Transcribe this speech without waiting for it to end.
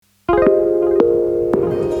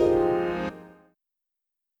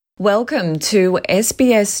Welcome to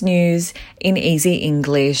SBS News in Easy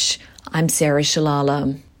English. I'm Sarah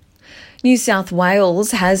Shalala. New South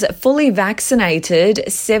Wales has fully vaccinated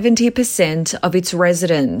 70% of its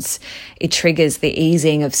residents. It triggers the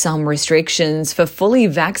easing of some restrictions for fully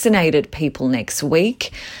vaccinated people next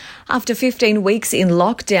week. After 15 weeks in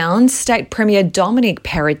lockdown, State Premier Dominic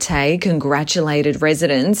Perrottet congratulated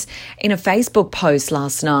residents in a Facebook post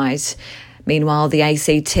last night. Meanwhile, the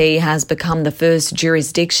ACT has become the first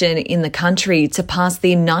jurisdiction in the country to pass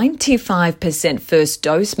the 95% first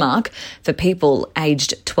dose mark for people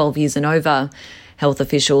aged 12 years and over. Health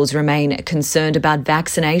officials remain concerned about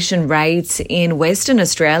vaccination rates in Western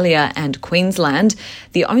Australia and Queensland,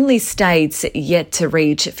 the only states yet to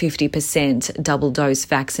reach 50% double-dose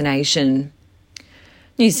vaccination.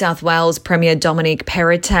 New South Wales Premier Dominic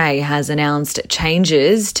Perrottet has announced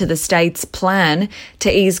changes to the state's plan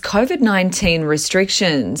to ease COVID-19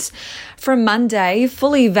 restrictions. From Monday,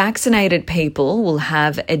 fully vaccinated people will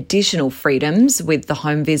have additional freedoms, with the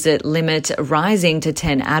home visit limit rising to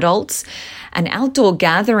 10 adults and outdoor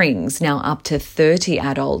gatherings now up to 30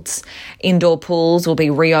 adults. Indoor pools will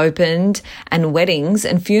be reopened and weddings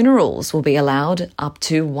and funerals will be allowed up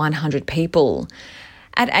to 100 people.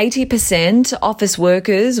 At 80%, office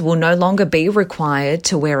workers will no longer be required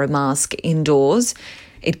to wear a mask indoors.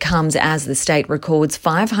 It comes as the state records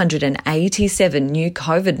 587 new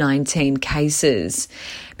COVID-19 cases.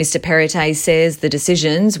 Mr. Perrottet says the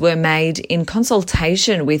decisions were made in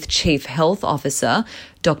consultation with Chief Health Officer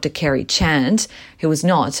Dr. Kerry Chant, who was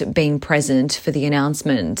not being present for the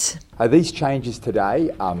announcement. These changes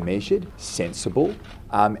today are measured, sensible,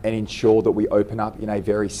 and ensure that we open up in a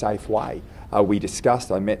very safe way. I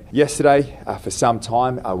met yesterday for some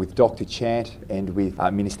time with Dr. Chant and with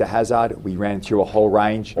Minister Hazzard. We ran through a whole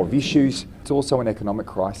range of issues. It's also an economic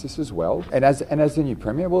crisis as well. And as the new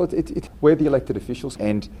Premier, we're the elected officials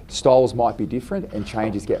and styles might be different and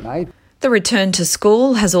changes get made. The return to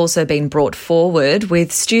school has also been brought forward,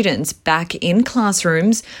 with students back in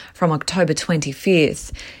classrooms from October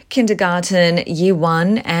 25th. Kindergarten, Year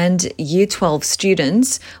 1 and Year 12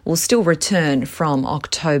 students will still return from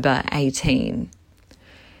October 18.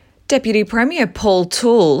 Deputy Premier Paul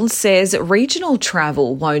Toole says regional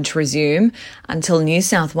travel won't resume until New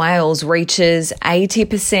South Wales reaches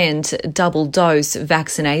 80% double-dose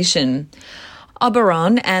vaccination.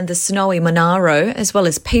 Oberon and the snowy Monaro, as well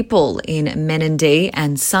as people in Menindee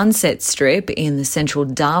and Sunset Strip in the central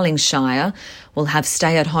Darling Shire, will have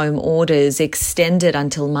stay-at-home orders extended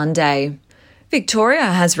until Monday. Victoria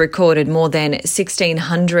has recorded more than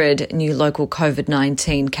 1,600 new local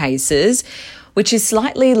COVID-19 cases, which is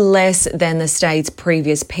slightly less than the state's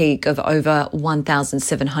previous peak of over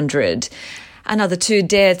 1,700. Another 2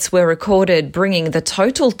 deaths were recorded, bringing the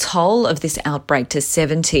total toll of this outbreak to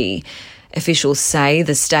 70. Officials say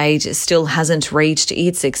the state still hasn't reached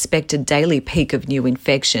its expected daily peak of new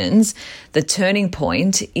infections. The turning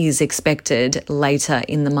point is expected later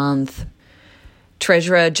in the month.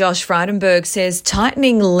 Treasurer Josh Frydenberg says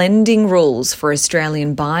tightening lending rules for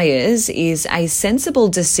Australian buyers is a sensible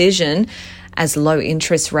decision as low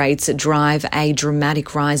interest rates drive a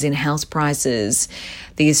dramatic rise in house prices.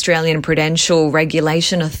 The Australian Prudential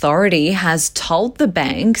Regulation Authority has told the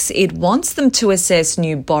banks it wants them to assess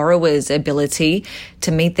new borrowers' ability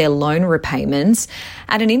to meet their loan repayments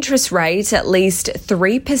at an interest rate at least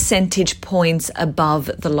 3 percentage points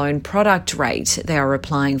above the loan product rate they are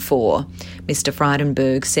applying for. Mr.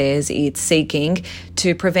 Frydenberg says it's seeking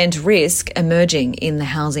to prevent risk emerging in the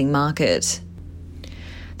housing market.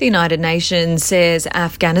 The United Nations says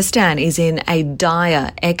Afghanistan is in a dire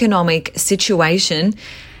economic situation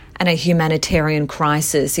and a humanitarian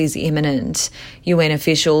crisis is imminent. UN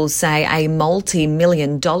officials say a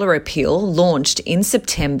multi-million-dollar appeal launched in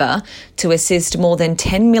September to assist more than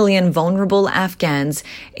 10 million vulnerable Afghans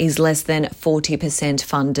is less than 40%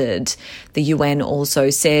 funded. The UN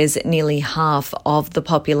also says nearly half of the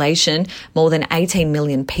population, more than 18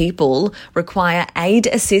 million people, require aid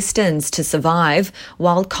assistance to survive,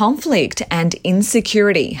 while conflict and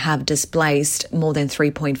insecurity have displaced more than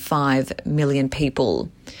 3.5 million people.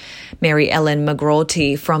 Mary Ellen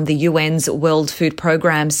McGrorty from the UN's World Food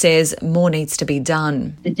Programme says more needs to be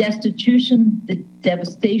done. The destitution, the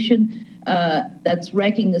devastation that's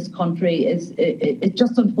wrecking this country is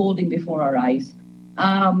just unfolding before our eyes.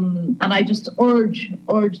 And I just urge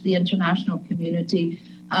the international community,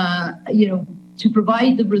 to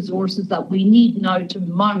provide the resources that we need now to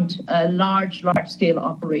mount a large-scale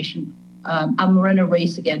operation. And we're in a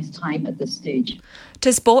race against time at this stage.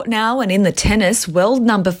 To sport now, and in the tennis, world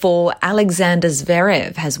number 4 Alexander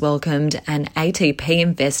Zverev has welcomed an ATP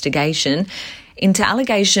investigation into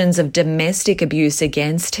allegations of domestic abuse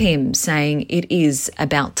against him, saying it is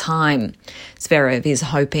about time. Zverev is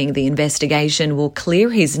hoping the investigation will clear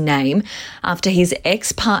his name after his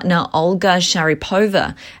ex-partner Olga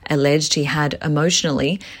Sharipova alleged he had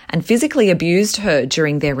emotionally and physically abused her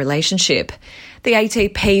during their relationship. The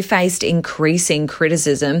ATP faced increasing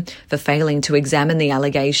criticism for failing to examine the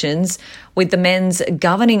allegations, with the men's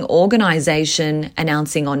governing organisation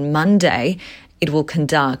announcing on Monday it will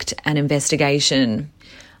conduct an investigation.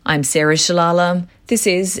 I'm Sarah Shalala. This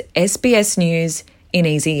is SBS News in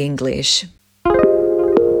Easy English.